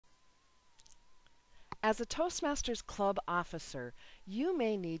As a Toastmasters Club officer, you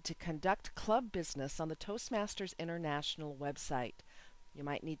may need to conduct club business on the Toastmasters International website. You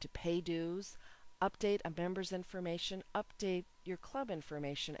might need to pay dues, update a member's information, update your club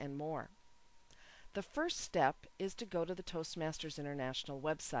information, and more. The first step is to go to the Toastmasters International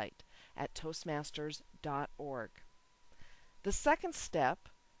website at toastmasters.org. The second step,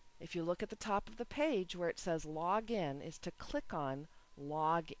 if you look at the top of the page where it says Log In, is to click on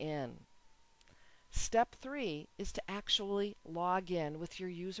Log In. Step 3 is to actually log in with your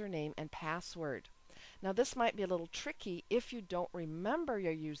username and password. Now this might be a little tricky if you don't remember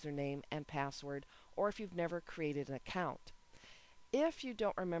your username and password or if you've never created an account. If you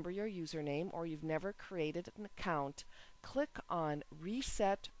don't remember your username or you've never created an account, click on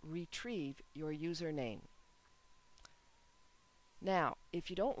Reset Retrieve Your Username. Now,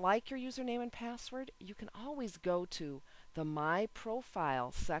 if you don't like your username and password, you can always go to the My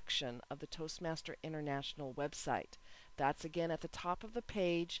Profile section of the Toastmaster International website. That's again at the top of the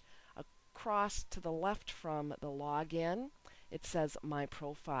page, across to the left from the login. It says My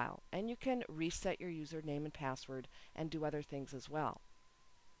Profile, and you can reset your username and password and do other things as well.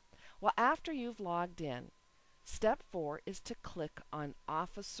 Well, after you've logged in, step 4 is to click on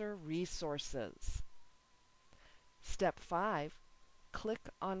Officer Resources. Step 5, click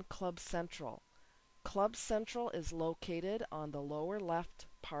on Club Central. Club Central is located on the lower left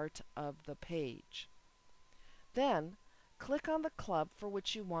part of the page. Then, click on the club for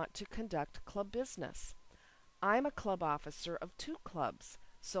which you want to conduct club business. I'm a club officer of 2 clubs,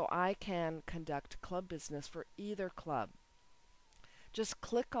 so I can conduct club business for either club. Just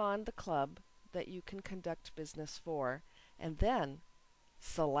click on the club that you can conduct business for, and then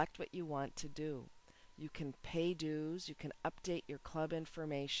select what you want to do. You can pay dues, you can update your club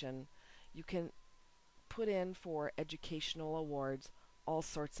information, you can put in for educational awards, all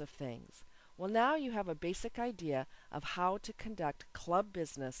sorts of things. Well, now you have a basic idea of how to conduct club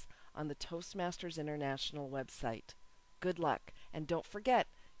business on the Toastmasters International website. Good luck, and don't forget,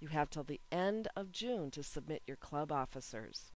 you have till the end of June to submit your club officers.